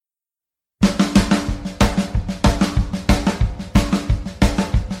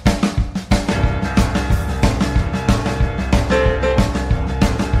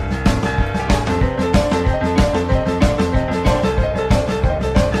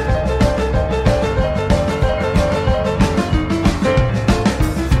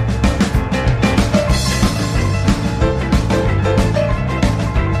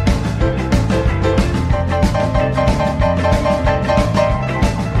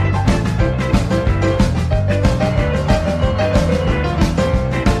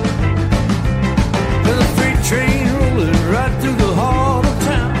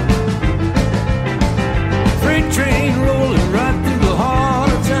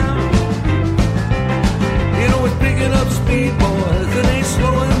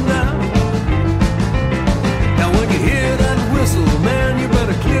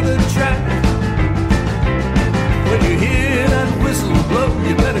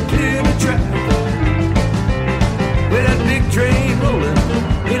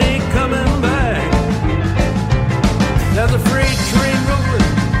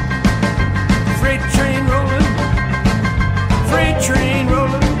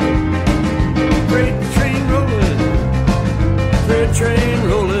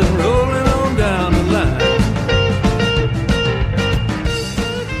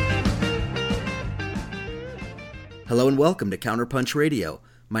welcome to Counterpunch Radio.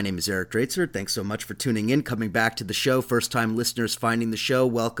 My name is Eric Draitser. Thanks so much for tuning in, coming back to the show. First-time listeners finding the show,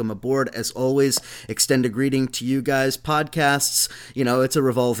 welcome aboard. As always, extend a greeting to you guys. Podcasts, it's a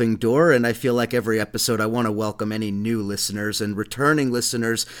revolving door, and I feel like every episode I want to welcome any new listeners and returning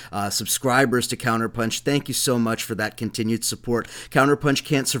listeners, subscribers to Counterpunch. Thank you so much for that continued support. Counterpunch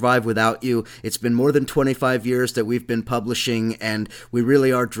can't survive without you. It's been more than 25 years that we've been publishing, and we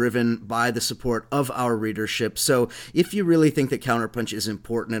really are driven by the support of our readership. So if you really think that Counterpunch is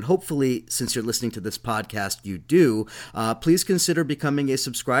important, and hopefully, since you're listening to this podcast, you do, please consider becoming a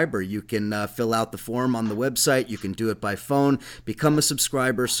subscriber. You can fill out the form on the website. You can do it by phone. Become a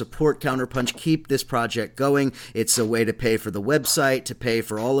subscriber. Support Counterpunch. Keep this project going. It's a way to pay for the website, to pay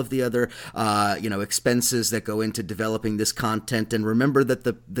for all of the other, expenses that go into developing this content. And remember that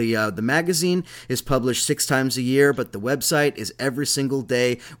the magazine is published 6 times a year, but the website is every single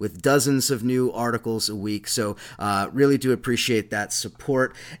day with dozens of new articles a week. So really do appreciate that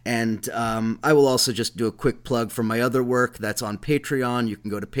support. And I will also just do a quick plug for my other work that's on Patreon. You can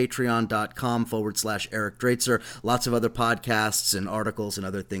go to patreon.com/Eric Draitser. Lots of other podcasts and articles and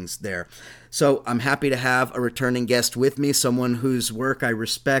other things there. So I'm happy to have a returning guest with me, someone whose work I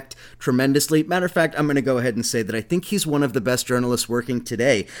respect tremendously. Matter of fact, I'm going to go ahead and say that I think he's one of the best journalists working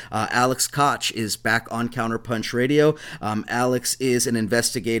today. Alex Koch is back on Counterpunch Radio. Alex is an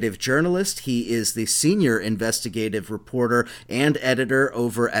investigative journalist. He is the senior investigative reporter and editor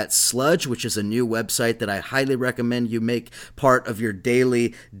over at Sludge, which is a new website that I highly recommend you make part of your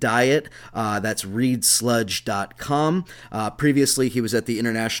daily diet. That's readsludge.com. Previously, he was at the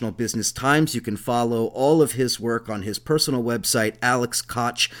International Business Times. You can follow all of his work on his personal website,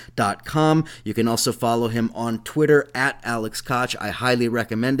 alexkoch.com. You can also follow him on Twitter @AlexKoch. I highly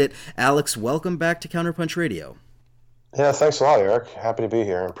recommend it. Alex, welcome back to Counterpunch Radio. Yeah, thanks a lot, Eric. Happy to be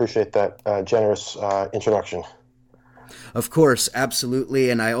here. I appreciate that generous introduction. Of course, absolutely,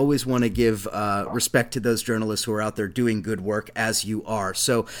 and I always want to give respect to those journalists who are out there doing good work, as you are.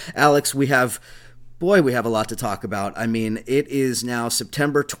 So, Alex, we have a lot to talk about. I mean, it is now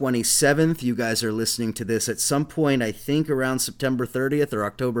September 27th. You guys are listening to this at some point, I think around September 30th or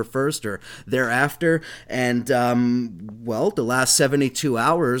October 1st or thereafter. And, the last 72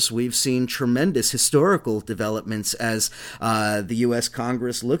 hours, we've seen tremendous historical developments as the U.S.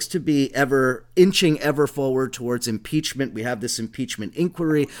 Congress looks to be inching ever forward towards impeachment. We have this impeachment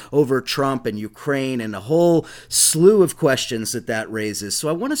inquiry over Trump and Ukraine and a whole slew of questions that raises. So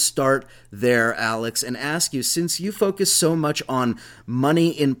I want to start there, Alex, and ask you, since you focus so much on money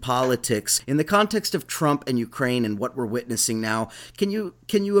in politics, in the context of Trump and Ukraine and what we're witnessing now, can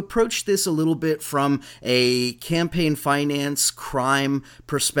you approach this a little bit from a campaign finance crime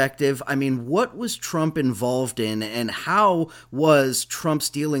perspective? I mean, what was Trump involved in, and how was Trump's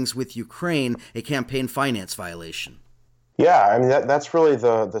dealings with Ukraine a campaign finance violation? Yeah, I mean that's really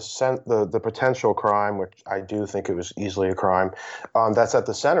the potential crime, which I do think it was easily a crime. That's at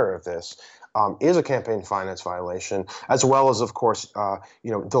the center of this. Is a campaign finance violation, as well as, of course,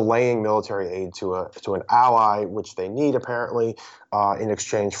 delaying military aid to an ally, which they need apparently, in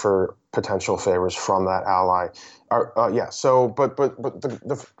exchange for potential favors from that ally. So, but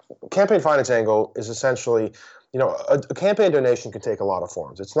the campaign finance angle is essentially, a campaign donation can take a lot of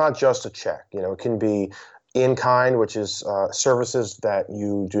forms. It's not just a check. It can be in kind, which is services that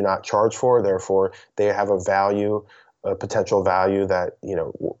you do not charge for, therefore they have a value, a potential value that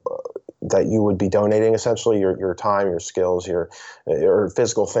that you would be donating, essentially your time, your skills, your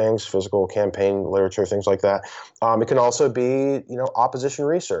physical things, physical campaign literature, things like that. It can also be opposition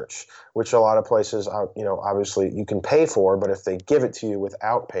research, which a lot of places obviously you can pay for, but if they give it to you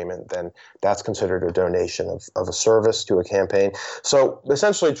without payment, then that's considered a donation of a service to a campaign. So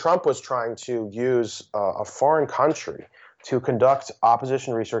essentially, Trump was trying to use a foreign country to conduct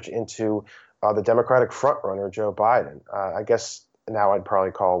opposition research into the Democratic frontrunner Joe Biden. I guess now I'd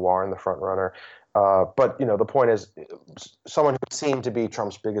probably call Warren the front runner. But the point is, someone who seemed to be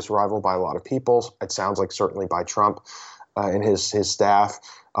Trump's biggest rival by a lot of people, it sounds like certainly by Trump and his staff.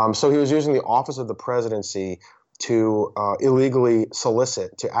 So he was using the office of the presidency to illegally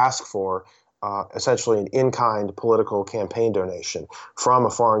solicit, to ask for essentially an in-kind political campaign donation from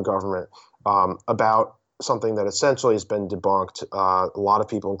a foreign government about something that essentially has been debunked. A lot of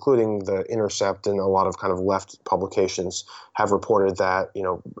people, including The Intercept and a lot of kind of left publications, have reported that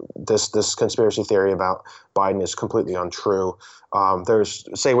this conspiracy theory about Biden is completely untrue. There's,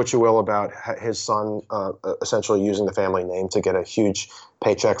 say what you will about his son essentially using the family name to get a huge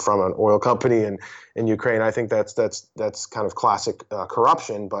paycheck from an oil company in Ukraine. I think that's kind of classic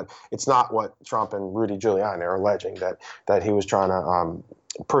corruption, but it's not what Trump and Rudy Giuliani are alleging, that he was trying to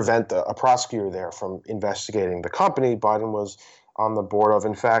prevent a prosecutor there from investigating the company Biden was on the board of.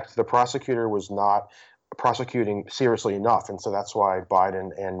 In fact, the prosecutor was not prosecuting seriously enough, and so that's why Biden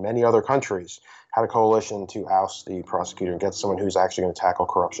and many other countries had a coalition to oust the prosecutor and get someone who's actually going to tackle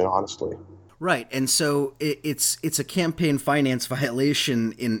corruption honestly. Right, and so it's a campaign finance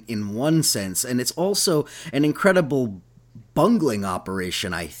violation in one sense, and it's also an incredible bungling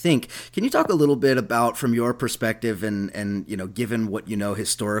operation, I think. Can you talk a little bit about, from your perspective, and given what you know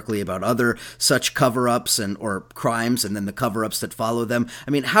historically about other such cover-ups or crimes, and then the cover-ups that follow them?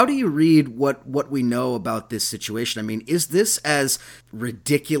 I mean, how do you read what we know about this situation? I mean, is this as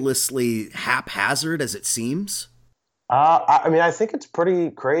ridiculously haphazard as it seems? I think it's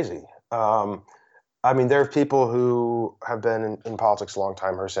pretty crazy. There are people who have been in politics a long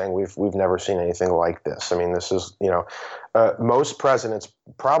time who are saying we've never seen anything like this. I mean, this is, most presidents,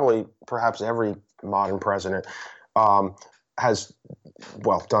 perhaps every modern president, has,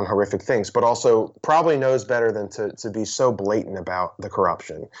 done horrific things, but also probably knows better than to be so blatant about the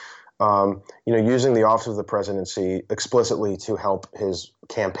corruption. Using the office of the presidency explicitly to help his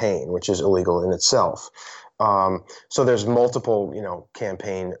campaign, which is illegal in itself. So there's multiple,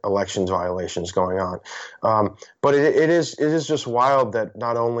 campaign elections violations going on. But it is just wild that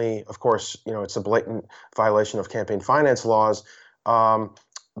not only, of course, it's a blatant violation of campaign finance laws,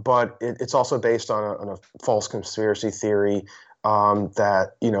 but it's also based on a false conspiracy theory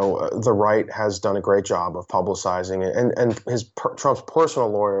that, the right has done a great job of publicizing it. And Trump's personal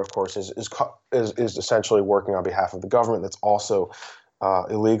lawyer, of course, is essentially working on behalf of the government. That's also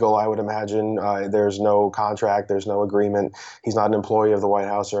illegal, I would imagine. There's no contract. There's no agreement. He's not an employee of the White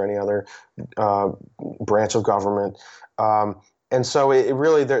House or any other branch of government. And so it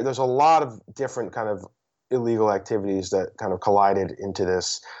really, there's a lot of different kind of illegal activities that kind of collided into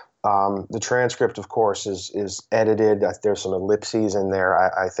this. The transcript, of course, is edited. There's some ellipses in there.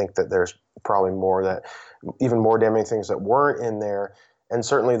 I think that there's probably even more damning things that weren't in there. And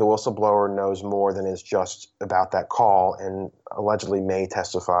certainly the whistleblower knows more than is just about that call, and allegedly may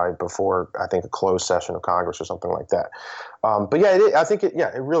testify before, I think, a closed session of Congress or something like that. But yeah, I think it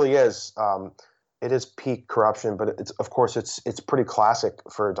really is. It is peak corruption, but of course it's pretty classic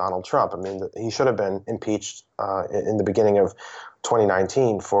for Donald Trump. I mean, he should have been impeached in the beginning of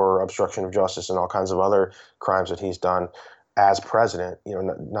 2019 for obstruction of justice and all kinds of other crimes that he's done as president,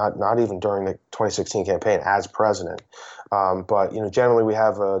 not even during the 2016 campaign as president. But generally we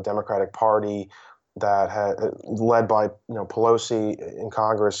have a Democratic Party that led by Pelosi in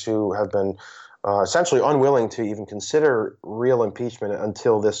Congress, who have been essentially unwilling to even consider real impeachment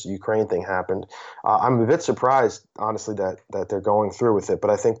until this Ukraine thing happened. I'm a bit surprised, honestly, that they're going through with it. But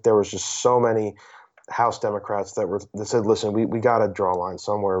I think there was just so many House Democrats that said, "Listen, we got to draw a line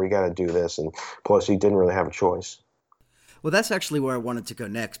somewhere. We got to do this," and Pelosi didn't really have a choice. Well, that's actually where I wanted to go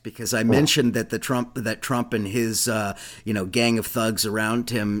next, because I mentioned that Trump and his gang of thugs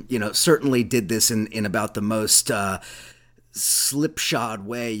around him, certainly did this in about the most slipshod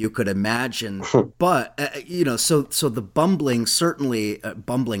way you could imagine. But so the bumbling, certainly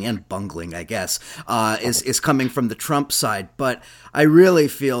bumbling and bungling, I guess, is coming from the Trump side. But I really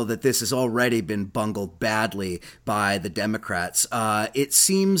feel that this has already been bungled badly by the Democrats. It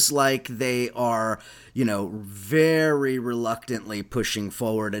seems like they are very reluctantly pushing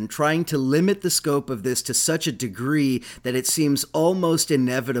forward and trying to limit the scope of this to such a degree that it seems almost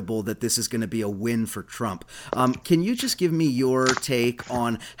inevitable that this is going to be a win for Trump. Can you just give me your take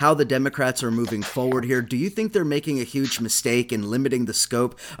on how the Democrats are moving forward here? Do you think they're making a huge mistake in limiting the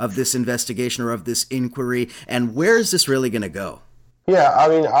scope of this investigation or of this inquiry? And where is this really going to go? Yeah, I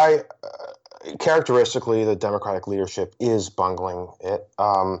mean, characteristically, the Democratic leadership is bungling it.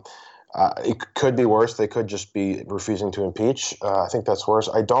 It could be worse. They could just be refusing to impeach. I think that's worse.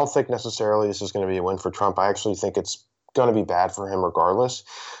 I don't think necessarily this is going to be a win for Trump. I actually think it's going to be bad for him regardless.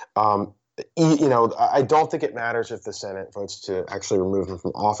 I don't think it matters if the Senate votes to actually remove him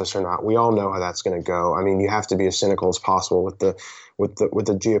from office or not. We all know how that's going to go. I mean, you have to be as cynical as possible with the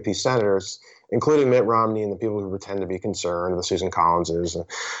GOP senators, including Mitt Romney and the people who pretend to be concerned, the Susan Collinses.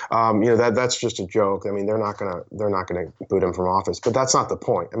 That's just a joke. I mean, they're not gonna boot him from office. But that's not the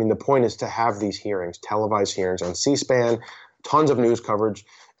point. I mean, the point is to have these hearings, televised hearings on C-SPAN, tons of news coverage,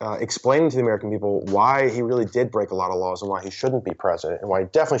 explaining to the American people why he really did break a lot of laws and why he shouldn't be president and why he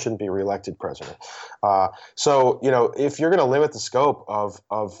definitely shouldn't be reelected president. So if you're going to limit the scope of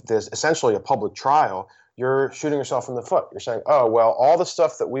this, essentially a public trial, you're shooting yourself in the foot. You're saying, oh, well, all the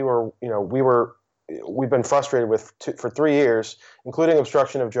stuff that we were we've been frustrated with for 3 years, including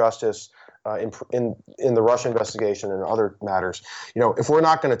obstruction of justice in the Russia investigation and other matters. If we're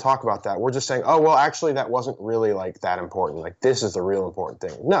not going to talk about that, we're just saying, oh, well, actually, that wasn't really like that important. Like, this is the real important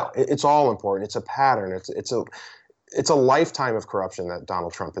thing. No, it's all important. It's a pattern. It's a lifetime of corruption that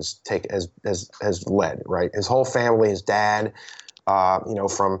Donald Trump has led. Right, his whole family, his dad,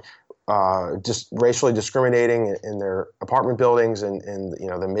 from just racially discriminating in their apartment buildings in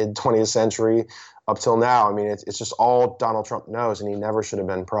the mid 20th century up till now. I mean, it's just all Donald Trump knows, and he never should have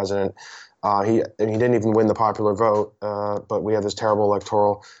been president. He didn't even win the popular vote, but we have this terrible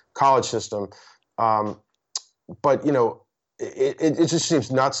electoral college system. But it just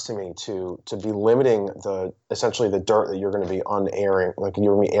seems nuts to me to be limiting essentially the dirt that you're going to be airing, like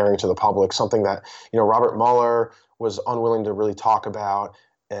you're going to be airing to the public, something that Robert Mueller was unwilling to really talk about,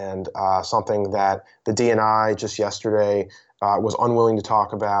 and something that the DNI just yesterday was unwilling to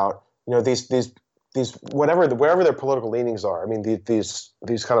talk about. These wherever their political leanings are. I mean, these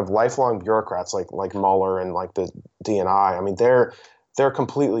kind of lifelong bureaucrats like Mueller and like the DNI. I mean, they're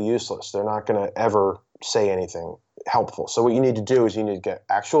completely useless. They're not going to ever say anything helpful. So what you need to do is you need to get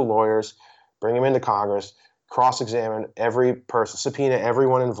actual lawyers, bring them into Congress, cross-examine every person, subpoena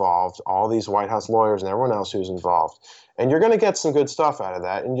everyone involved, all these White House lawyers and everyone else who's involved. And you're going to get some good stuff out of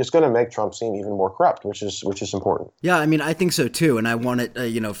that, and it's going to make Trump seem even more corrupt, which is important. Yeah, I mean, I think so too, and I want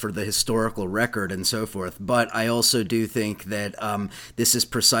it, for the historical record and so forth. But I also do think that this is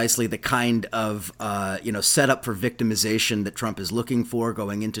precisely the kind of setup for victimization that Trump is looking for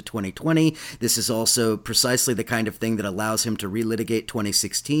going into 2020. This is also precisely the kind of thing that allows him to relitigate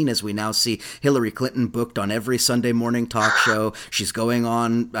 2016, as we now see Hillary Clinton booked on every Sunday morning talk show. She's going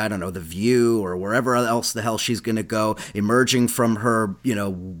on, I don't know, The View or wherever else the hell she's going to go, emerging from her,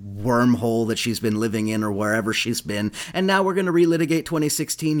 wormhole that she's been living in or wherever she's been. And now we're going to relitigate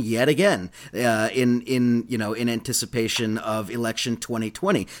 2016 yet again in anticipation of election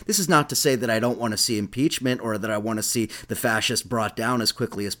 2020. This is not to say that I don't want to see impeachment or that I want to see the fascists brought down as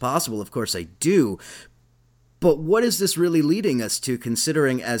quickly as possible. Of course I do. But what is this really leading us to,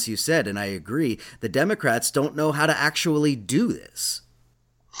 considering, as you said, and I agree, the Democrats don't know how to actually do this?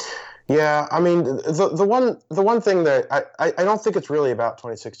 Yeah, I mean, the one thing that I don't think it's really about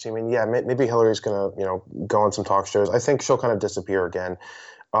 2016. I mean, yeah, maybe Hillary's going to go on some talk shows. I think she'll kind of disappear again.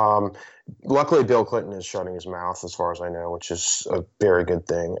 Luckily, Bill Clinton is shutting his mouth, as far as I know, which is a very good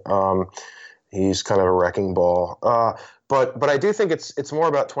thing. He's kind of a wrecking ball. But I do think it's more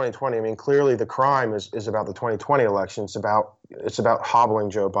about 2020. I mean, clearly the crime is about the 2020 election. It's about hobbling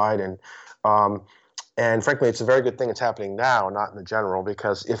Joe Biden. And frankly, it's a very good thing it's happening now, not in the general,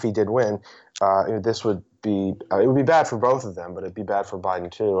 because if he did win, this would be it would be bad for both of them, but it'd be bad for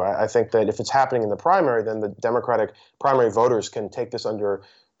Biden too. I think that if it's happening in the primary, then the Democratic primary voters can take this under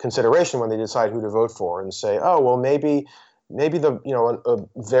consideration when they decide who to vote for and say, oh, well, maybe a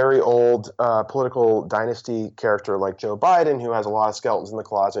very old political dynasty character like Joe Biden, who has a lot of skeletons in the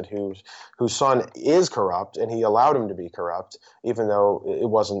closet, whose son is corrupt, and he allowed him to be corrupt, even though it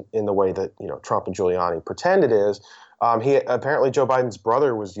wasn't in the way that Trump and Giuliani pretend it is. Apparently Joe Biden's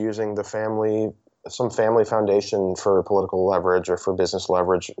brother was using some family foundation for political leverage or for business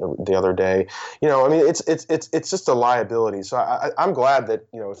leverage the other day. I mean, it's just a liability. So I'm glad that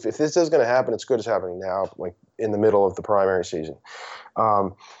if this is going to happen, it's good it's happening now, like in the middle of the primary season.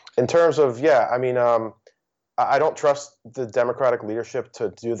 In terms of I don't trust the Democratic leadership to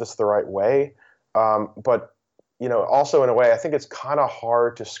do this the right way, but also in a way I think it's kind of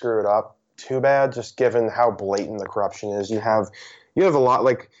hard to screw it up too bad, just given how blatant the corruption is. You have a lot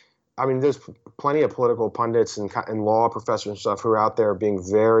there's plenty of political pundits and law professors and stuff who are out there being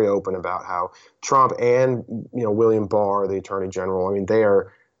very open about how Trump and William Barr, the Attorney General, I mean, they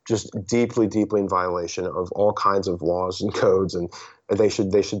are just deeply, deeply in violation of all kinds of laws and codes, and they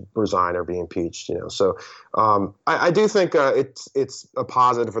should resign or be impeached. So I do think it's a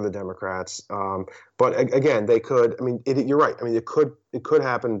positive for the Democrats, but again, they could. I mean, you're right. I mean, it could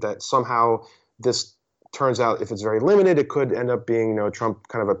happen that somehow this turns out, if it's very limited, it could end up being, Trump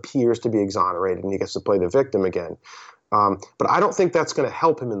kind of appears to be exonerated and he gets to play the victim again. But I don't think that's going to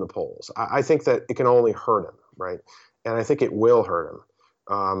help him in the polls. I think that it can only hurt him, right? And I think it will hurt him.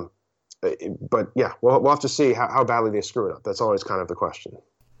 But yeah, we'll have to see how badly they screw it up. That's always kind of the question.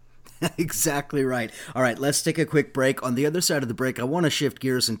 Exactly right. All right, let's take a quick break. On the other side of the break, I want to shift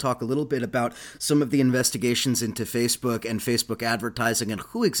gears and talk a little bit about some of the investigations into Facebook and Facebook advertising and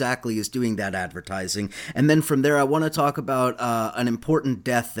who exactly is doing that advertising. And then from there, I want to talk about an important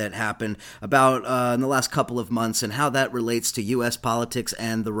death that happened about in the last couple of months and how that relates to U.S. politics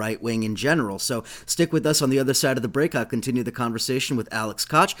and the right wing in general. So stick with us on the other side of the break. I'll continue the conversation with Alex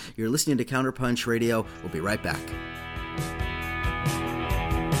Koch. You're listening to Counterpunch Radio. We'll be right back.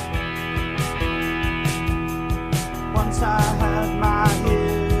 Once I had my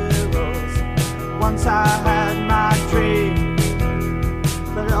heroes, once I had my dream,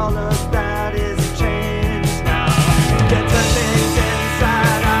 but all of that is changed now. They turn things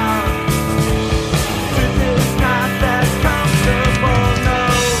inside out. Truth is not that comfortable, no.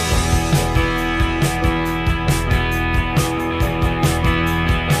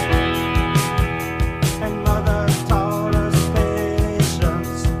 And mother taught us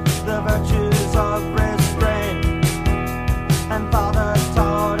patience, the virtues of restraint. And Father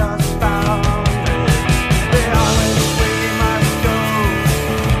taught us boundaries. The always we must go.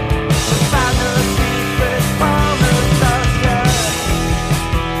 The Father's secret promised us yet.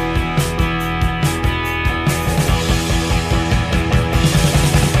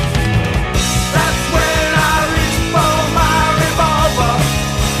 That's when I reached for my revolver.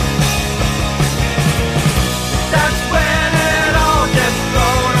 That's when it all gets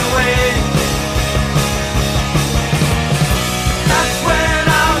thrown away. That's when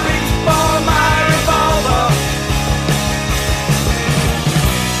I reach for my revolver.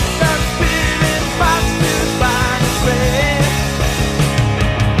 That spirit fights to find its way.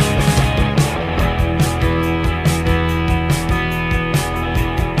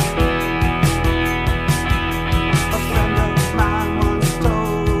 A friend of mine once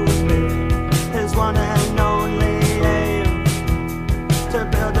told me his one and only aim to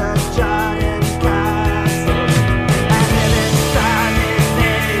build a giant castle and live inside his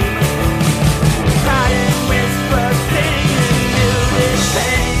name. Crying whispers, singing music,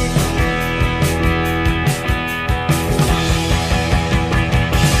 pain.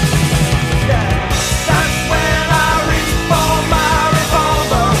 Yeah, that's when I reach for my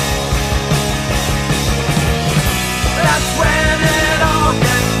revolver. That's when it all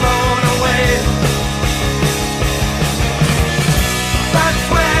gets thrown away. That's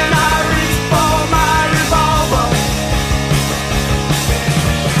when I reach for my revolver.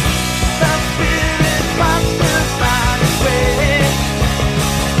 That spirit fights to find its way.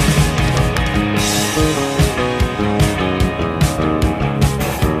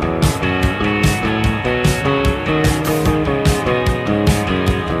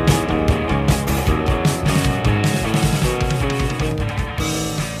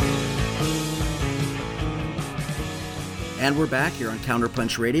 And we're back here on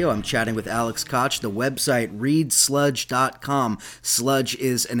Counterpunch Radio. I'm chatting with Alex Koch. The website, readsludge.com. Sludge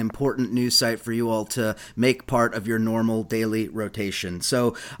is an important news site for you all to make part of your normal daily rotation.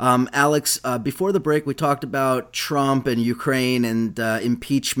 So, Alex, before the break, we talked about Trump and Ukraine and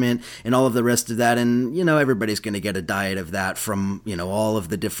impeachment and all of the rest of that. And, you know, everybody's going to get a diet of that from, you know, all of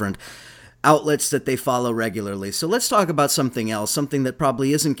the different outlets that they follow regularly. So let's talk about something else, something that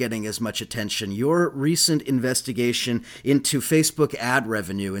probably isn't getting as much attention. Your recent investigation into Facebook ad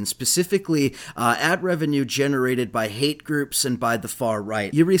revenue, and specifically ad revenue generated by hate groups and by the far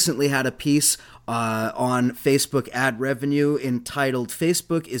right. You recently had a piece on Facebook ad revenue entitled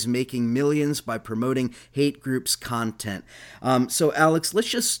 "Facebook is Making Millions by Promoting Hate Groups Content." So Alex, let's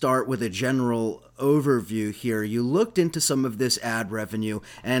just start with a general overview here. You looked into some of this ad revenue,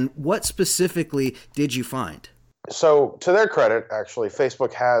 and what specifically did you find? So, to their credit, actually,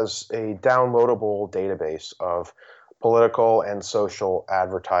 Facebook has a downloadable database of political and social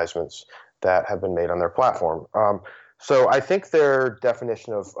advertisements that have been made on their platform. So I think their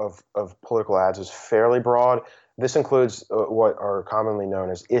definition of political ads is fairly broad. This includes what are commonly known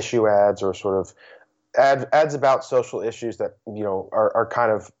as issue ads, or sort of ads about social issues that, you know, are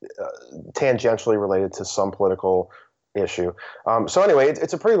kind of tangentially related to some political issue. So anyway,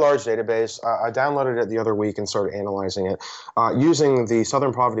 it's a pretty large database. I downloaded it the other week and started analyzing it using the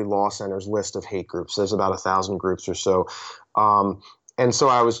Southern Poverty Law Center's list of hate groups. There's about 1,000 groups or so. And so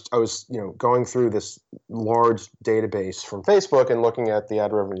I was going through this large database from Facebook and looking at the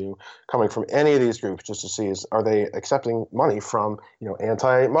ad revenue coming from any of these groups, just to see, are they accepting money from,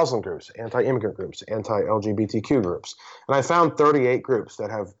 anti-Muslim groups, anti-immigrant groups, anti-LGBTQ groups. And I found 38 groups that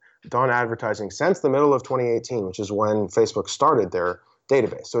have done advertising since the middle of 2018, which is when Facebook started their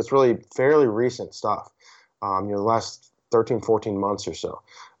database. So it's really fairly recent stuff, the last 13, 14 months or so.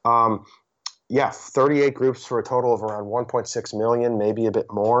 yeah, 38 groups for a total of around 1.6 million, maybe a bit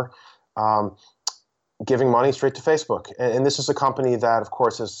more, giving money straight to Facebook. And this is a company that, of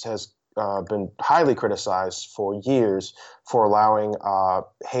course, has been highly criticized for years for allowing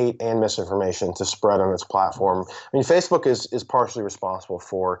hate and misinformation to spread on its platform. I mean, Facebook is partially responsible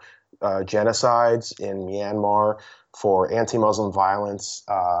for genocides in Myanmar, for anti-Muslim violence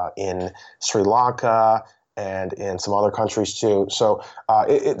in Sri Lanka, and in some other countries too. So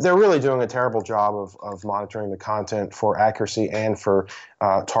they're really doing a terrible job of monitoring the content for accuracy and for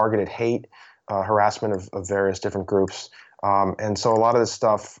targeted hate, harassment of various different groups. And so a lot of this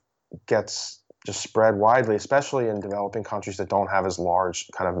stuff gets just spread widely, especially in developing countries that don't have as large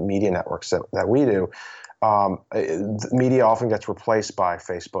kind of media networks that we do. Media often gets replaced by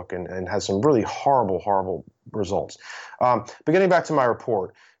Facebook and has some really horrible results. But getting back to my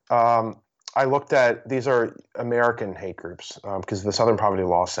report, I looked at, these are American hate groups because the Southern Poverty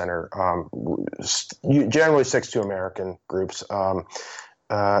Law Center generally sticks to American groups.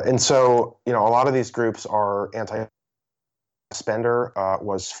 And so, a lot of these groups are anti-spender,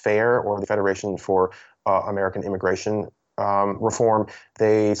 was FAIR, or the Federation for American Immigration Reform.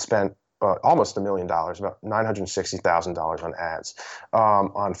 They spent almost $1 million, about $960,000 on ads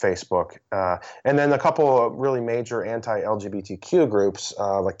on Facebook. And then a couple of really major anti-LGBTQ groups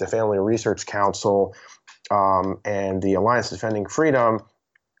like the Family Research Council and the Alliance Defending Freedom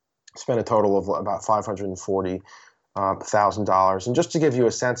spent a total of about $540,000. And just to give you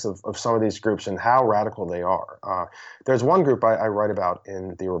a sense of some of these groups and how radical they are, there's one group I write about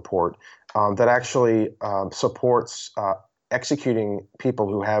in the report that actually supports executing people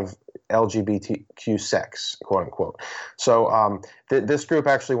who have LGBTQ sex, quote unquote. So this group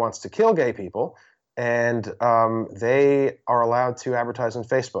actually wants to kill gay people, and they are allowed to advertise on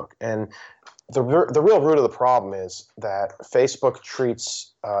Facebook. And the real root of the problem is that Facebook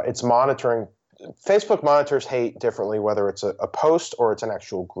treats its monitoring. Facebook monitors hate differently, whether it's a post or it's an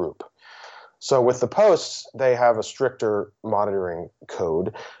actual group. So with the posts, they have a stricter monitoring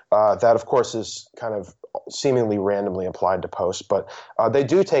code that, of course, is kind of seemingly randomly applied to posts. But they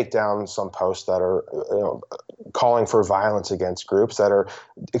do take down some posts that are calling for violence against groups, that are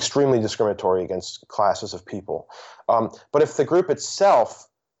extremely discriminatory against classes of people. But if the group itself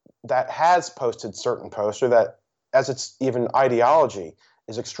that has posted certain posts, or that as its even ideology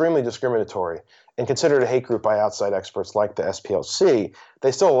is extremely discriminatory and considered a hate group by outside experts like the SPLC,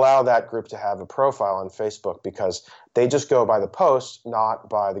 they still allow that group to have a profile on Facebook because they just go by the post, not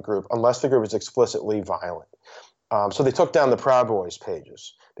by the group, unless the group is explicitly violent. So they took down the Proud Boys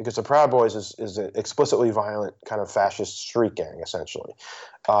pages because the Proud Boys is an explicitly violent kind of fascist street gang, essentially,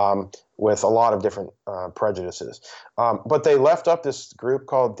 with a lot of different prejudices. But they left up this group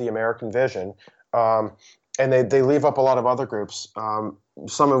called the American Vision, and they leave up a lot of other groups,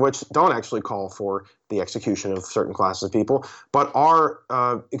 some of which don't actually call for the execution of certain classes of people, but are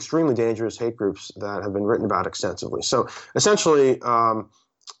extremely dangerous hate groups that have been written about extensively. So essentially,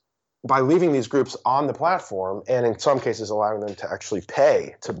 by leaving these groups on the platform, and in some cases allowing them to actually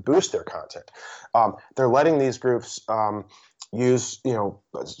pay to boost their content, they're letting these groups use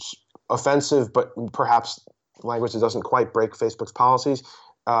offensive but perhaps language that doesn't quite break Facebook's policies,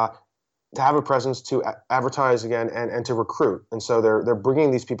 to have a presence, to advertise again, and to recruit. And so they're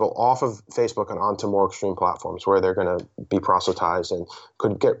bringing these people off of Facebook and onto more extreme platforms where they're going to be proselytized and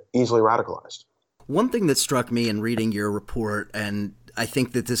could get easily radicalized. One thing that struck me in reading your report, and I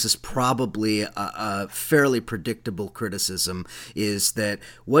think that this is probably a fairly predictable criticism, is that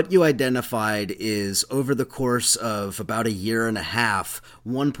what you identified is, over the course of about a year and a half,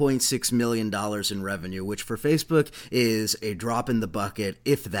 $1.6 million in revenue, which for Facebook is a drop in the bucket,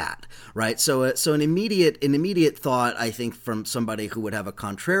 if that, right? So an immediate thought, I think, from somebody who would have a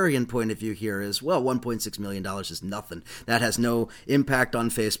contrarian point of view here is, well, $1.6 million is nothing. That has no impact on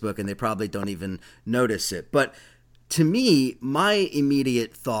Facebook, and they probably don't even notice it. But to me, my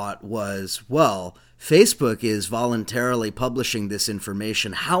immediate thought was, well, Facebook is voluntarily publishing this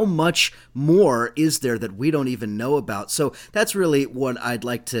information. How much more is there that we don't even know about? So that's really what I'd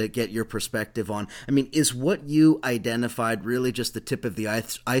like to get your perspective on. I mean, is what you identified really just the tip of the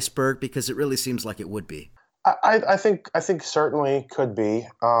iceberg? Because it really seems like it would be. I think certainly could be,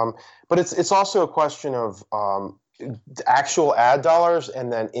 but it's also a question of actual ad dollars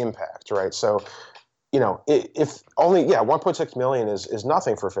and then impact, right? So, if only, 1.6 million is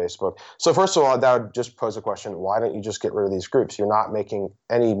nothing for Facebook. So first of all, that would just pose a question: why don't you just get rid of these groups? You're not making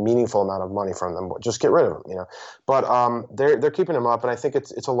any meaningful amount of money from them. Just get rid of them, But they're keeping them up, and I think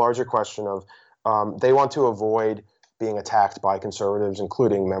it's a larger question of they want to avoid being attacked by conservatives,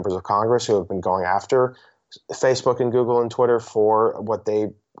 including members of Congress who have been going after Facebook and Google and Twitter for what they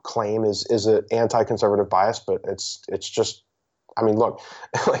claim is an anti-conservative bias, but it's just, I mean, look,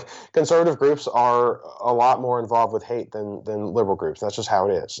 like, conservative groups are a lot more involved with hate than liberal groups. That's just how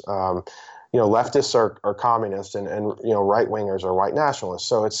it is. Leftists are communists, and right wingers are white nationalists.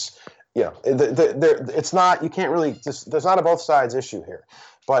 So it's, it's not, you can't really just, there's not a both sides issue here.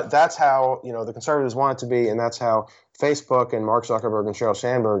 But that's how, the conservatives want it to be, and that's how Facebook and Mark Zuckerberg and Sheryl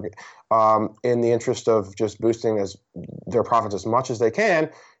Sandberg, in the interest of just boosting their profits as much as they can,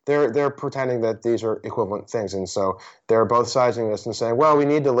 they're pretending that these are equivalent things. And so they're both sizing this and saying, well, we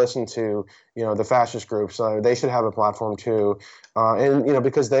need to listen to, the fascist groups. They should have a platform too.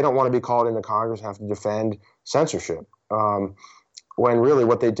 Because they don't want to be called into Congress and have to defend censorship. When really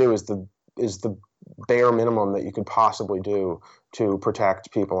what they do is the bare minimum that you could possibly do to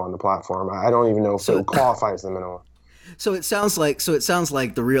protect people on the platform. I don't even know if it would qualify as the minimum. So it sounds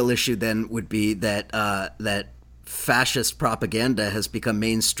like the real issue then would be that fascist propaganda has become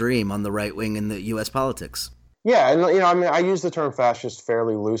mainstream on the right wing in the U.S. politics. Yeah, and I use the term fascist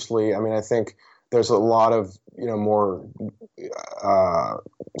fairly loosely. I mean, I think there's a lot of more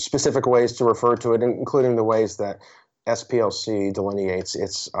specific ways to refer to it, including the ways that SPLC delineates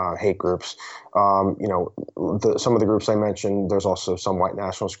its hate groups. Some of the groups I mentioned, there's also some white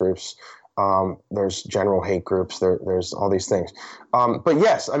nationalist groups. There's general hate groups. There's all these things. But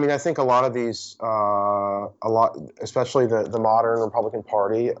yes, I mean, I think a lot of these, especially the modern Republican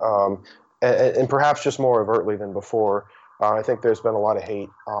Party, and perhaps just more overtly than before, I think there's been a lot of hate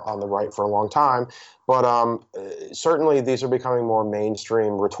on the right for a long time. But certainly these are becoming more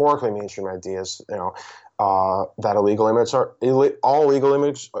mainstream, rhetorically mainstream ideas, that all illegal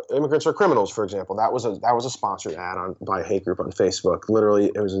immigrants are criminals, for example. That was a sponsored ad by a hate group on Facebook.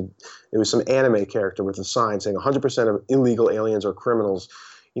 Literally, it was some anime character with a sign saying 100% of illegal aliens are criminals.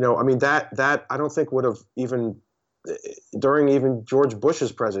 I mean, that I don't think would have even during George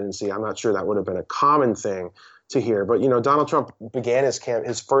Bush's presidency. I'm not sure that would have been a common thing to hear. But Donald Trump began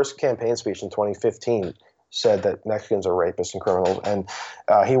his first campaign speech in 2015. Said that Mexicans are rapists and criminals, and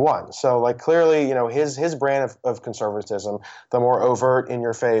he won. So, clearly, his brand of conservatism, the more overt,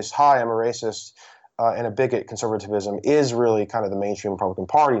 in-your-face, hi, I'm a racist, and a bigot conservatism, is really kind of the mainstream Republican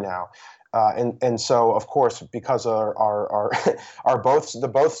Party now. And so, of course, because our both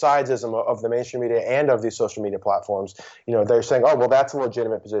sidesism of the mainstream media and of these social media platforms, they're saying, oh, well, that's a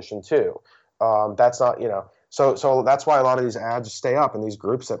legitimate position too. That's not, So that's why a lot of these ads stay up, and these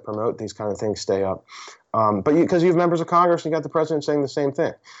groups that promote these kind of things stay up. But because you have members of Congress, and you got the president saying the same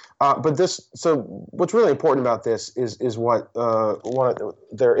thing. So what's really important about this is what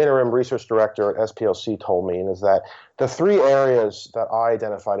their interim research director at SPLC told me, and is that the three areas that I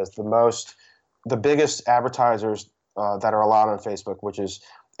identified as the biggest advertisers that are allowed on Facebook, which is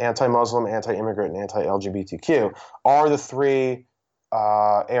anti-Muslim, anti-immigrant, and anti-LGBTQ, are the three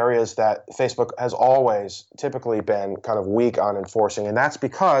areas that Facebook has always typically been kind of weak on enforcing. And that's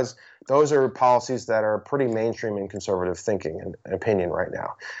because those are policies that are pretty mainstream in conservative thinking and opinion right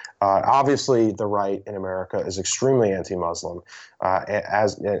now. Obviously, the right in America is extremely anti-Muslim,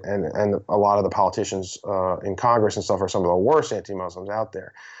 and a lot of the politicians in Congress and stuff are some of the worst anti-Muslims out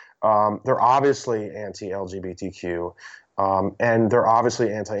there. They're obviously anti-LGBTQ. And they're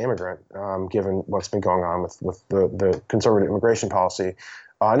obviously anti-immigrant, given what's been going on with the conservative immigration policy.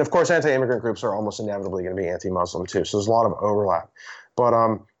 And of course, anti-immigrant groups are almost inevitably going to be anti-Muslim too. So there's a lot of overlap. But,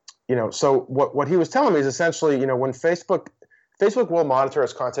 so what he was telling me is essentially, when Facebook will monitor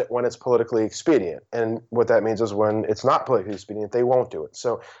its content when it's politically expedient. And what that means is when it's not politically expedient, they won't do it.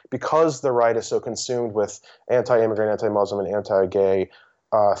 So because the right is so consumed with anti-immigrant, anti-Muslim, and anti-gay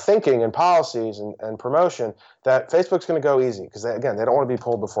thinking and policies and promotion, that Facebook's going to go easy because, they don't want to be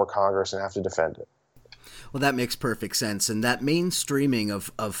pulled before Congress and have to defend it. Well, that makes perfect sense. And that mainstreaming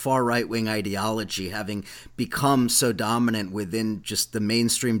of far right-wing ideology having become so dominant within just the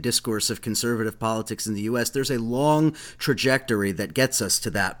mainstream discourse of conservative politics in the U.S., there's a long trajectory that gets us to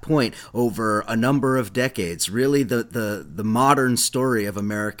that point over a number of decades, really the modern story of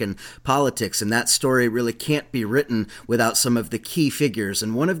American politics. And that story really can't be written without some of the key figures.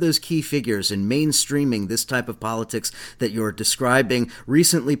 And one of those key figures in mainstreaming this type of politics that you're describing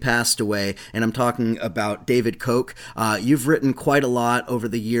recently passed away, and I'm talking about David Koch. You've written quite a lot over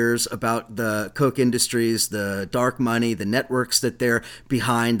the years about the Koch industries, the dark money, the networks that they're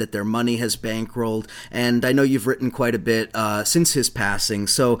behind, that their money has bankrolled. And I know you've written quite a bit since his passing.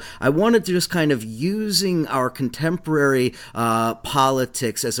 So I wanted to just kind of using our contemporary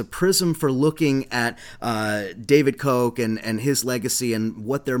politics as a prism for looking at David Koch and his legacy and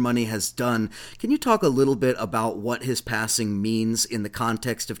what their money has done. Can you talk a little bit about what his passing means in the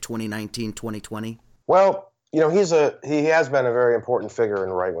context of 2019, 2020? Well, he has been a very important figure in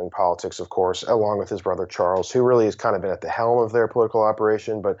right-wing politics, of course, along with his brother Charles, who really has kind of been at the helm of their political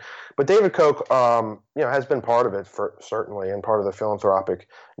operation. But David Koch, has been part of it certainly, and part of the philanthropic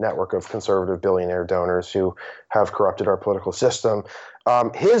network of conservative billionaire donors who have corrupted our political system.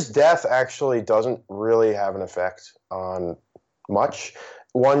 His death actually doesn't really have an effect on much.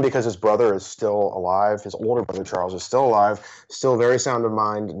 One, because his brother is still alive. His older brother Charles is still alive, still very sound of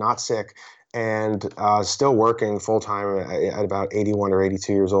mind, not sick, and still working full-time at about 81 or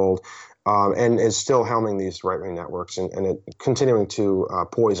 82 years old, and is still helming these right-wing networks and continuing to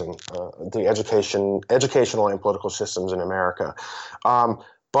poison the educational and political systems in America.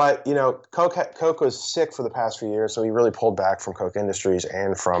 But, Koch was sick for the past few years, so he really pulled back from Koch Industries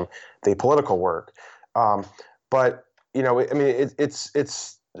and from the political work. But,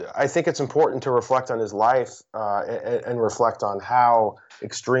 I think it's important to reflect on his life and reflect on how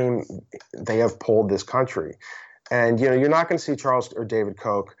extreme they have pulled this country. And, you're not going to see Charles or David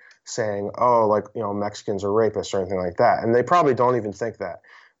Koch saying, Mexicans are rapists or anything like that. And they probably don't even think that.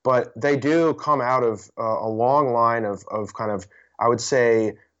 But they do come out of a long line of kind of, I would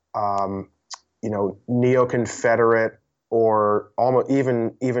say, neo-Confederate or almost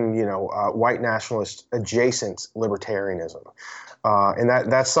even white nationalist adjacent libertarianism. And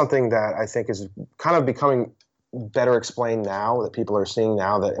that's something that I think is kind of becoming better explained now, that people are seeing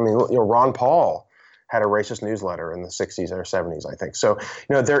now that, Ron Paul had a racist newsletter in the 60s or 70s, I think. So,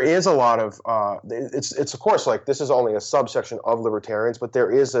 there is a lot of, it's of course, like, this is only a subsection of libertarians, but there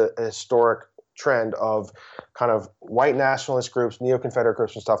is a historic trend of kind of white nationalist groups, neo-Confederate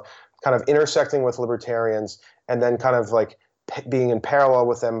groups and stuff, kind of intersecting with libertarians and then kind of like being in parallel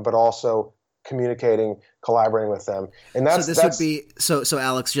with them, but also communicating, collaborating with them. And would be so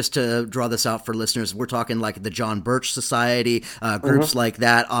Alex, just to draw this out for listeners, we're talking like the John Birch Society, groups like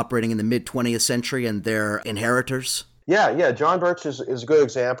that operating in the mid 20th century and their inheritors. Yeah. John Birch is a good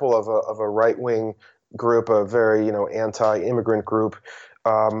example of a right-wing group, a very, anti-immigrant group,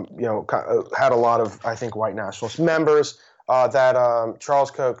 had a lot of, I think, white nationalist members that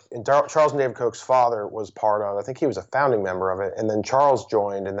Charles and David Koch's father was part of. I think he was a founding member of it. And then Charles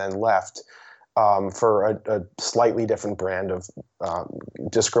joined and then left for a slightly different brand of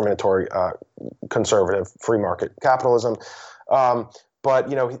discriminatory, conservative, free market capitalism. But,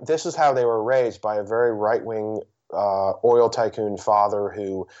 this is how they were raised, by a very right-wing oil tycoon father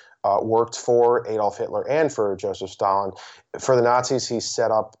who worked for Adolf Hitler and for Joseph Stalin. For the Nazis, he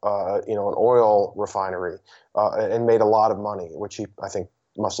set up, an oil refinery and made a lot of money, which he, I think,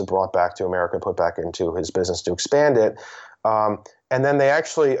 must have brought back to America, put back into his business to expand it. And then they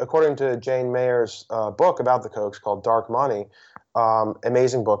actually, according to Jane Mayer's book about the Kochs called Dark Money,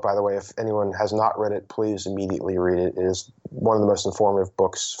 amazing book, by the way. If anyone has not read it, please immediately read it. It is one of the most informative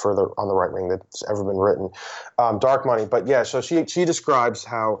books on the right wing that's ever been written. Dark Money. But yeah, so she describes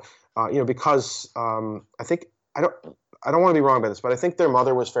how, because I don't want to be wrong about this, but I think their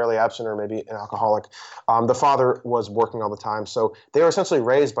mother was fairly absent or maybe an alcoholic. The father was working all the time. So they were essentially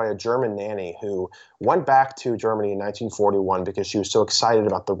raised by a German nanny who went back to Germany in 1941 because she was so excited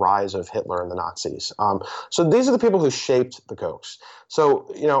about the rise of Hitler and the Nazis. So these are the people who shaped the Kochs.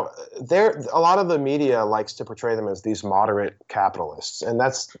 So, a lot of the media likes to portray them as these moderate capitalists, and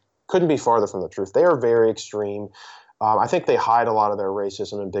couldn't be farther from the truth. They are very extreme. I think they hide a lot of their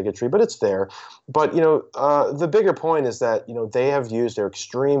racism and bigotry, but it's there. But, the bigger point is that, they have used their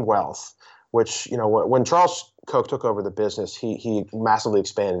extreme wealth, which, when Charles Koch took over the business, he massively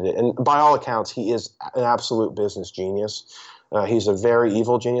expanded it. And by all accounts, he is an absolute business genius. He's a very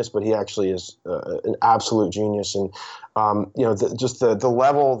evil genius, but he actually is an absolute genius. And, the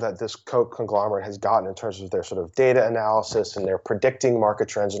level that this Koch conglomerate has gotten in terms of their sort of data analysis and their predicting market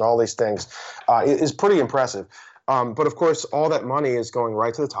trends and all these things is pretty impressive. But of course, all that money is going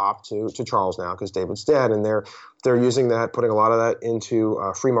right to the top to Charles now because David's dead, and they're using that, putting a lot of that into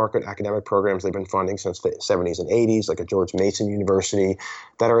free market academic programs they've been funding since the 70s and 80s, like at George Mason University,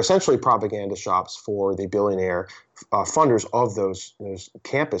 that are essentially propaganda shops for the billionaire funders of those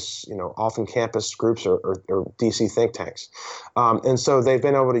campus, often campus groups or DC think tanks. And so they've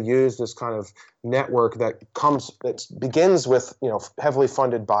been able to use this kind of network that begins with, heavily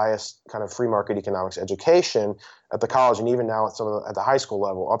funded, biased kind of free market economics education at the college, and even now at the high school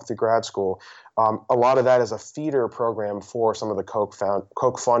level, up through grad school. A lot of that is a feeder program for some of the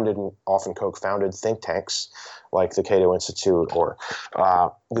Koch-funded and often Koch-founded think tanks, like the Cato Institute or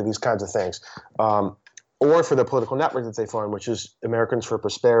these kinds of things. Or for the political network that they fund, which is Americans for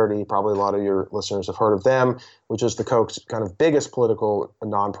Prosperity. Probably a lot of your listeners have heard of them, which is the Koch's kind of biggest political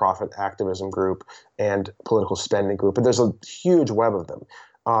nonprofit activism group and political spending group. And there's a huge web of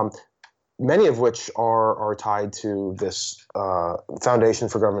them. many of which are tied to this Foundation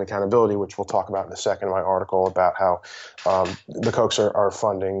for Government Accountability, which we'll talk about in a second in my article about how the Kochs are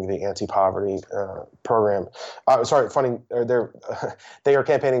funding the anti-poverty program. They are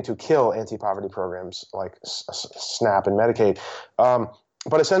campaigning to kill anti-poverty programs like SNAP and Medicaid.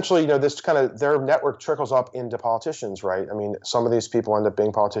 But essentially, this kind of their network trickles up into politicians, right? I mean, some of these people end up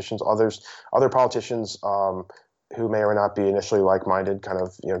being politicians. Other politicians who may or not be initially like-minded kind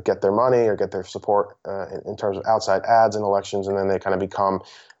of get their money or get their support in terms of outside ads in elections, and then they kind of become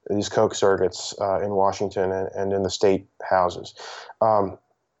these Koch surrogates in Washington and in the state houses.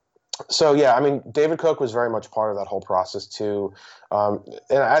 So yeah, I mean, David Koch was very much part of that whole process too,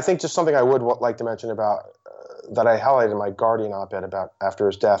 and I think just something I would like to mention about that I highlighted in my Guardian op-ed about after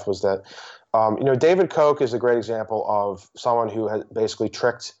his death was that David Koch is a great example of someone who had basically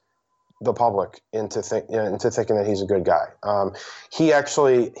tricked the public into thinking that he's a good guy. He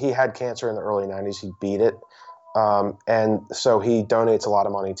had cancer in the early 90s. He beat it. And so he donates a lot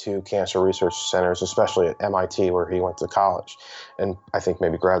of money to cancer research centers, especially at MIT, where he went to college and I think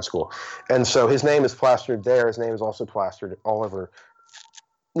maybe grad school. And so his name is plastered there. His name is also plastered all over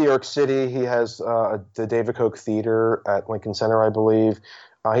New York City. He has the David Koch Theater at Lincoln Center, I believe.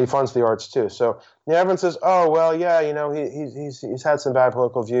 He funds the arts too. So everyone says, "Oh well, yeah, he's had some bad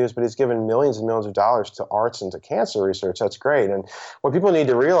political views, but he's given millions and millions of dollars to arts and to cancer research. That's great." And what people need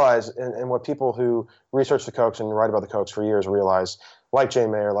to realize, and what people who research the Kochs and write about the Kochs for years realize, like Jane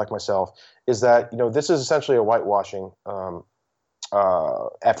Mayer, like myself, is that this is essentially a whitewashing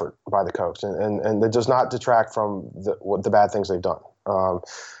effort by the Kochs, and it does not detract from the bad things they've done.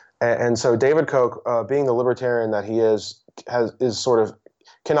 And so David Koch, being the libertarian that he is sort of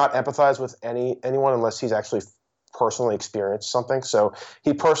cannot empathize with anyone unless he's actually personally experienced something. So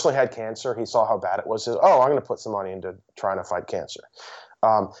he personally had cancer. He saw how bad it was. He says, "Oh, I'm going to put some money into trying to fight cancer."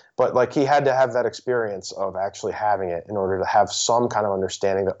 But he had to have that experience of actually having it in order to have some kind of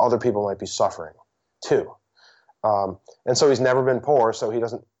understanding that other people might be suffering too. And so he's never been poor. So he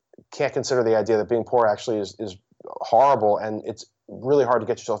can't consider the idea that being poor actually is horrible, and it's really hard to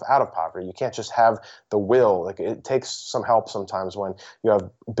get yourself out of poverty. You can't just have the will. It takes some help sometimes when you have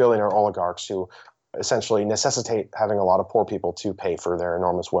billionaire oligarchs who essentially necessitate having a lot of poor people to pay for their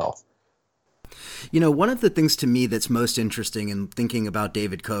enormous wealth. One of the things to me that's most interesting in thinking about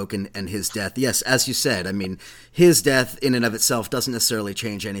David Koch and his death, yes, as you said, I mean, his death in and of itself doesn't necessarily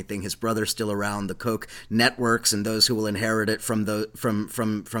change anything. His brother's still around. The Koch networks and those who will inherit it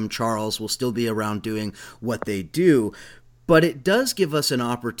from Charles will still be around doing what they do. But it does give us an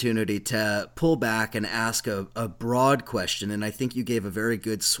opportunity to pull back and ask a broad question, and I think you gave a very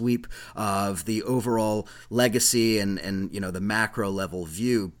good sweep of the overall legacy and the macro level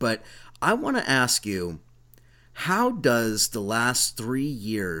view. But I want to ask you, how does the last 3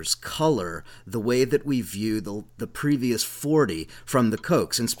 years color the way that we view the previous 40 from the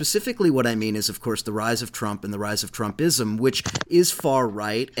Kochs? And specifically what I mean is, of course, the rise of Trump and the rise of Trumpism, which is far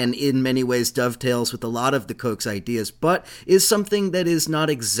right and in many ways dovetails with a lot of the Kochs' ideas, but is something that is not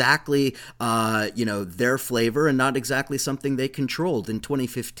exactly, their flavor and not exactly something they controlled. In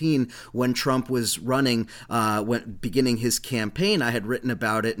 2015, when Trump was running, beginning his campaign, I had written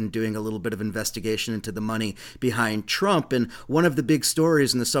about it and doing a little bit of investigation into the money behind Trump. And one of the big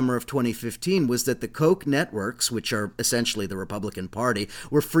stories in the summer of 2015 was that the Koch networks, which are essentially the Republican Party,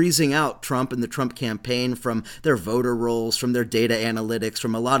 were freezing out Trump and the Trump campaign from their voter rolls, from their data analytics,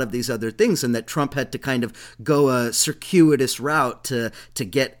 from a lot of these other things, and that Trump had to kind of go a circuitous route to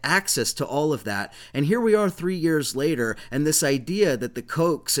get access to all of that. And here we are 3 years later, and this idea that the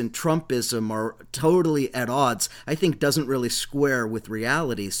Kochs and Trumpism are totally at odds, I think doesn't really square with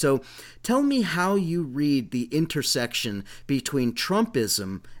reality. So tell me how you read the intersection between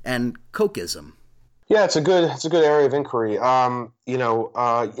Trumpism and Kochism. Yeah, it's a good area of inquiry.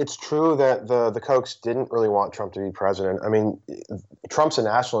 It's true that the Kochs didn't really want Trump to be president. I mean, Trump's a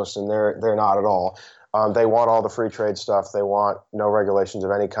nationalist, and they're not at all. They want all the free trade stuff. They want no regulations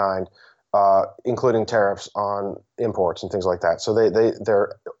of any kind, including tariffs on imports and things like that. So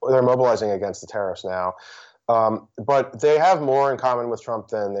they're mobilizing against the tariffs now. But they have more in common with Trump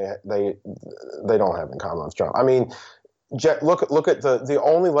than they don't have in common with Trump. I mean, look at the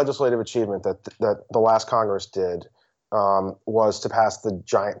only legislative achievement that the last Congress did was to pass the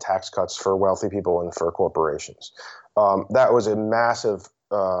giant tax cuts for wealthy people and for corporations. That was a massive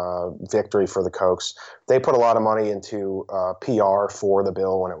victory for the Kochs. They put a lot of money into PR for the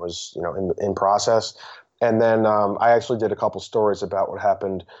bill when it was in process, and then I actually did a couple stories about what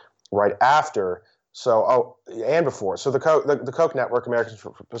happened right after So, and before. So the Koch network, Americans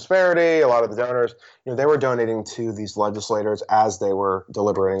for Prosperity, a lot of the donors, they were donating to these legislators as they were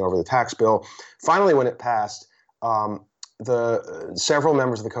deliberating over the tax bill. Finally, when it passed, the several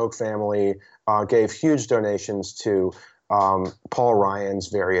members of the Koch family gave huge donations to Paul Ryan's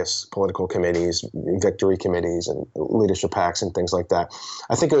various political committees, victory committees, and leadership PACs and things like that.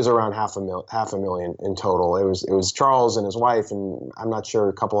 I think it was around half a million in total. It was Charles and his wife, and I'm not sure,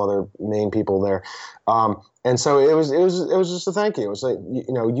 a couple other main people there. And so it was just a thank you. It was like,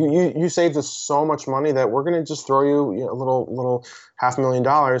 you saved us so much money that we're going to just throw you, a little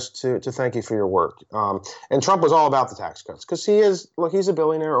 $500,000 to thank you for your work. And Trump was all about the tax cuts because he's a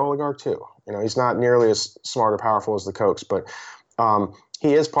billionaire oligarch too. He's not nearly as smart or powerful as the Kochs, but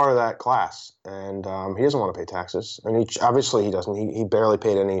he is part of that class, and he doesn't want to pay taxes. And obviously he doesn't. He barely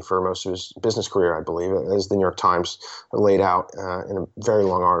paid any for most of his business career, I believe, as the New York Times laid out in a very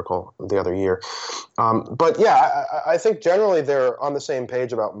long article the other year. But yeah, I think generally they're on the same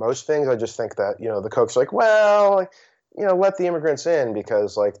page about most things. I just think that, the Kochs are like, well, let the immigrants in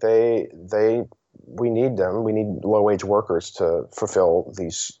because we need them. We need low-wage workers to fulfill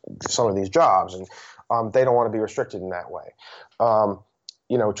some of these jobs, and they don't want to be restricted in that way.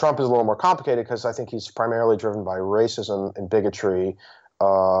 Trump is a little more complicated because I think he's primarily driven by racism and bigotry,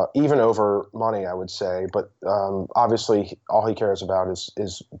 even over money, I would say. But obviously, all he cares about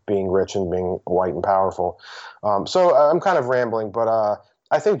is being rich and being white and powerful. So I'm kind of rambling, but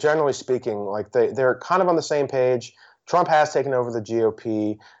I think generally speaking, like they're kind of on the same page. Trump has taken over the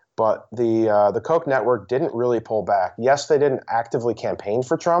GOP. But the Koch network didn't really pull back. Yes, they didn't actively campaign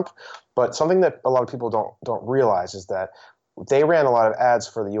for Trump, but something that a lot of people don't realize is that they ran a lot of ads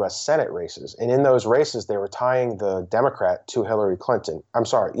for the U.S. Senate races, and in those races, they were tying the Democrat to Hillary Clinton.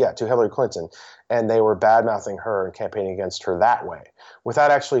 To Hillary Clinton, and they were bad-mouthing her and campaigning against her that way,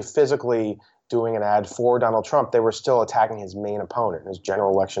 without actually physically doing an ad for Donald Trump. They were still attacking his main opponent, his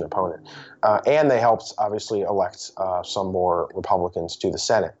general election opponent. And they helped, obviously, elect some more Republicans to the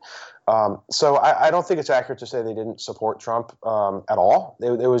Senate. So I don't think it's accurate to say they didn't support Trump at all.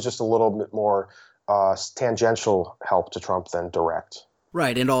 It was just a little bit more tangential help to Trump than direct.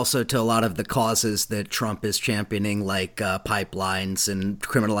 Right, and also to a lot of the causes that Trump is championing, like pipelines and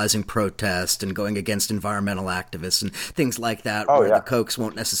criminalizing protest and going against environmental activists and things like that, where the Kochs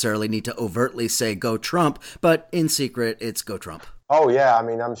won't necessarily need to overtly say go Trump, but in secret, it's go Trump. Oh, yeah. I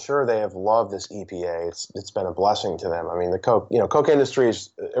mean, I'm sure they have loved this EPA. It's been a blessing to them. I mean, the Koch Industries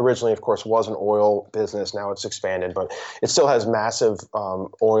originally, of course, was an oil business. Now it's expanded, but it still has massive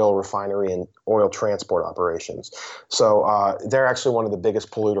oil refinery and oil transport operations. So they're actually one of the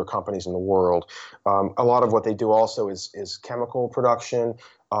biggest polluter companies in the world. A lot of what they do also is chemical production.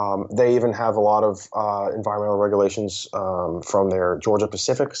 They even have a lot of environmental regulations from their Georgia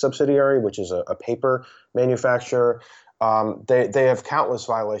Pacific subsidiary, which is a paper manufacturer. They have countless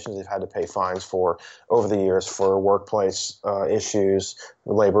violations they've had to pay fines for over the years for workplace issues,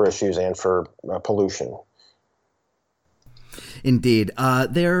 labor issues, and for pollution. Indeed.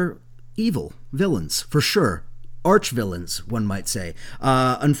 They're evil villains, for sure. Arch-villains, one might say.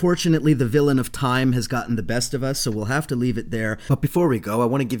 Unfortunately, the villain of time has gotten the best of us, so we'll have to leave it there. But before we go, I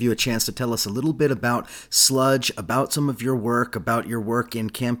want to give you a chance to tell us a little bit about Sludge, about some of your work in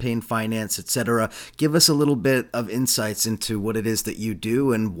campaign finance, etc. Give us a little bit of insights into what it is that you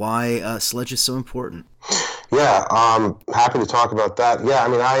do and why Sludge is so important. Yeah, happy to talk about that. Yeah, I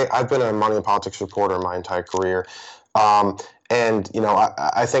mean, I've been a money and politics reporter my entire career. And,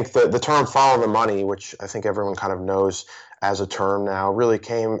 I think the term follow the money, which I think everyone kind of knows as a term now, really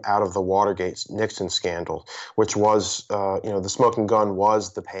came out of the Watergate Nixon scandal, which was, the smoking gun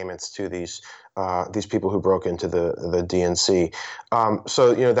was the payments to these people who broke into the DNC.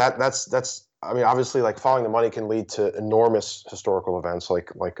 So, that's I mean, obviously, like following the money can lead to enormous historical events,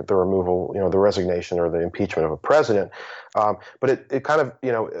 like the removal, the resignation or the impeachment of a president. But it kind of,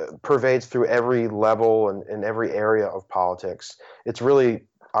 pervades through every level and every area of politics. It's really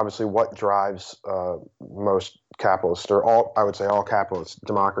obviously what drives most capitalists, or all capitalist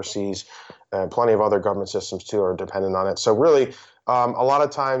democracies, and plenty of other government systems too are dependent on it. So really, a lot of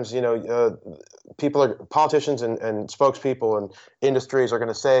times, politicians and spokespeople and industries are going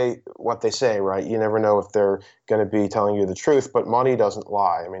to say what they say, right? You never know if they're going to be telling you the truth, but money doesn't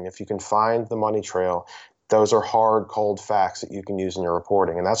lie. I mean, if you can find the money trail, those are hard, cold facts that you can use in your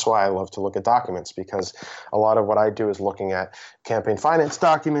reporting. And that's why I love to look at documents, because a lot of what I do is looking at campaign finance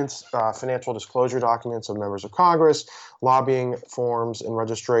documents, financial disclosure documents of members of Congress, lobbying forms and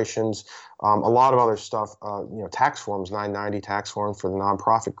registrations, a lot of other stuff, tax forms, 990 tax forms for the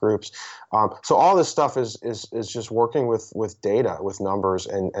nonprofit groups. So all this stuff is just working with data, with numbers,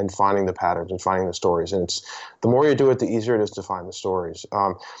 and finding the patterns and finding the stories. And it's the more you do it, the easier it is to find the stories.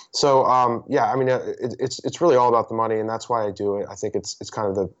 It's really all about the money, and that's why I do it. I think it's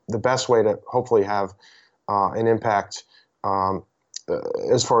kind of the best way to hopefully have an impact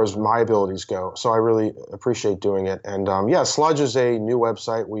as far as my abilities go. So I really appreciate doing it. And Sludge is a new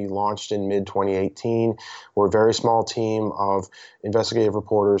website we launched in mid-2018. We're a very small team of investigative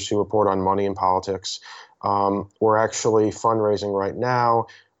reporters who report on money and politics. We're actually fundraising right now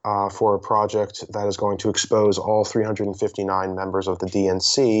for a project that is going to expose all 359 members of the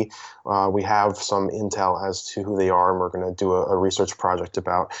DNC. We have some intel as to who they are, and we're going to do a research project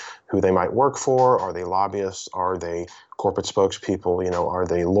about who they might work for. Are they lobbyists? Are they corporate spokespeople? Are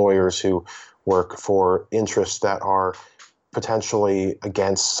they lawyers who work for interests that are potentially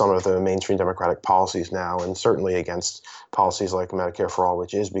against some of the mainstream Democratic policies now, and certainly against policies like Medicare for All,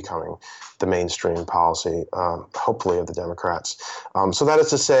 which is becoming the mainstream policy, hopefully, of the Democrats. So that is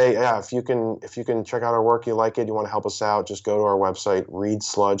to say, if you can check out our work, you like it, you want to help us out, just go to our website,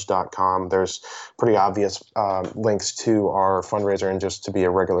 readsludge.com. There's pretty obvious links to our fundraiser, and just to be a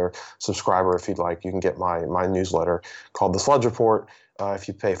regular subscriber, if you'd like, you can get my newsletter called The Sludge Report if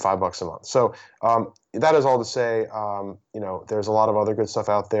you pay $5 a month. So that is all to say, there's a lot of other good stuff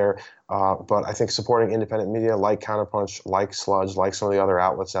out there, but I think supporting independent media like Counterpunch, like Sludge, like some of the other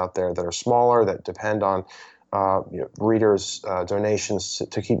outlets out there that are smaller, that depend on readers' donations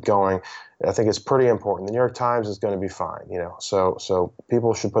to keep going, I think it's pretty important. The New York Times is going to be fine, so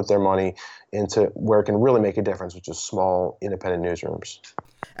people should put their money into where it can really make a difference, which is small, independent newsrooms.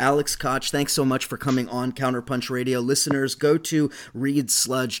 Alex Koch, thanks so much for coming on Counterpunch Radio. Listeners, go to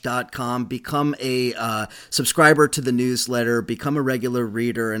readsludge.com, become a subscriber to the newsletter, become a regular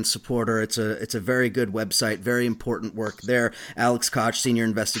reader and supporter. It's a very good website, very important work there. Alex Koch, senior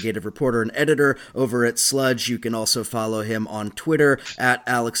investigative reporter and editor over at Sludge. You can also follow him on Twitter at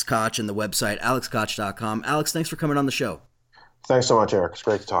Alex Koch, and the website alexkoch.com. Alex, thanks for coming on the show. Thanks so much, Eric. It's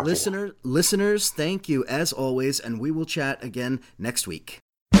great to talk to you. Listeners, thank you as always, and we will chat again next week.